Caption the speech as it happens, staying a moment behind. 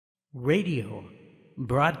Radio,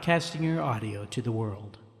 broadcasting your audio to the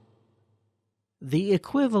world. The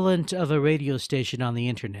equivalent of a radio station on the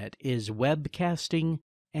internet is webcasting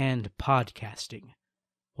and podcasting.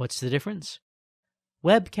 What's the difference?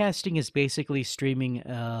 Webcasting is basically streaming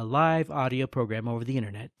a live audio program over the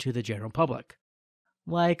internet to the general public,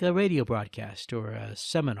 like a radio broadcast or a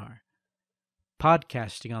seminar.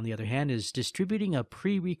 Podcasting, on the other hand, is distributing a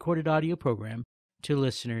pre-recorded audio program to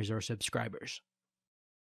listeners or subscribers.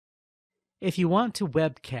 If you want to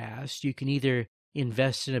webcast, you can either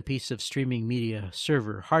invest in a piece of streaming media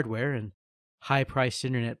server hardware and high-priced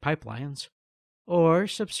internet pipelines, or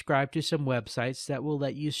subscribe to some websites that will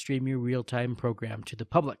let you stream your real-time program to the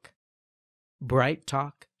public. Bright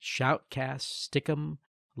Talk, Shoutcast, Stick'em,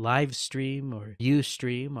 Livestream, or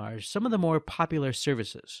Ustream are some of the more popular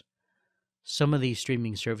services. Some of these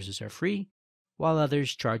streaming services are free, while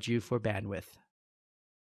others charge you for bandwidth.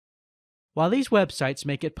 While these websites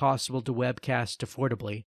make it possible to webcast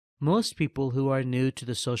affordably, most people who are new to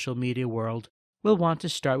the social media world will want to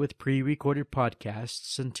start with pre-recorded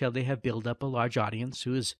podcasts until they have built up a large audience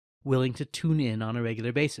who is willing to tune in on a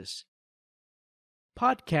regular basis.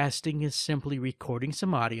 Podcasting is simply recording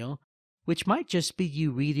some audio, which might just be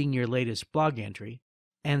you reading your latest blog entry,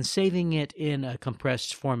 and saving it in a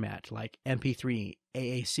compressed format like MP3,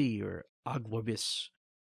 AAC, or Oglobis,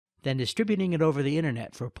 then distributing it over the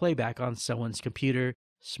internet for playback on someone's computer,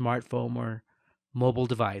 smartphone, or mobile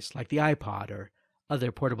device like the iPod or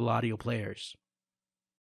other portable audio players.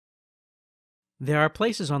 There are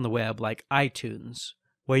places on the web like iTunes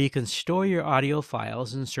where you can store your audio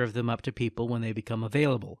files and serve them up to people when they become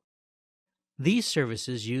available. These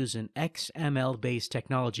services use an XML-based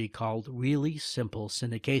technology called really simple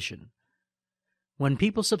syndication. When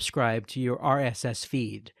people subscribe to your RSS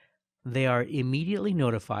feed, they are immediately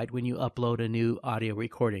notified when you upload a new audio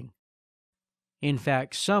recording. In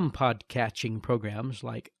fact, some podcatching programs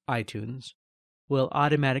like iTunes will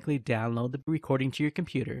automatically download the recording to your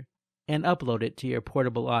computer and upload it to your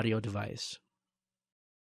portable audio device.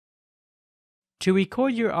 To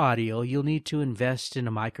record your audio, you'll need to invest in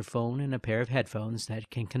a microphone and a pair of headphones that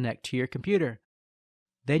can connect to your computer.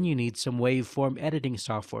 Then you need some waveform editing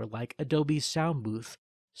software like Adobe's Sound Booth,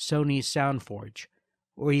 Sony's SoundForge,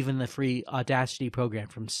 or even the free Audacity program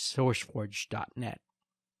from SourceForge.net.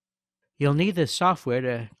 You'll need this software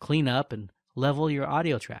to clean up and level your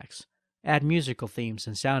audio tracks, add musical themes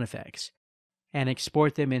and sound effects, and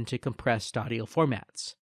export them into compressed audio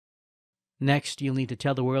formats. Next, you'll need to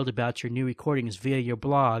tell the world about your new recordings via your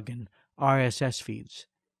blog and RSS feeds.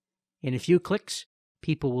 In a few clicks,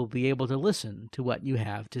 people will be able to listen to what you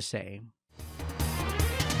have to say.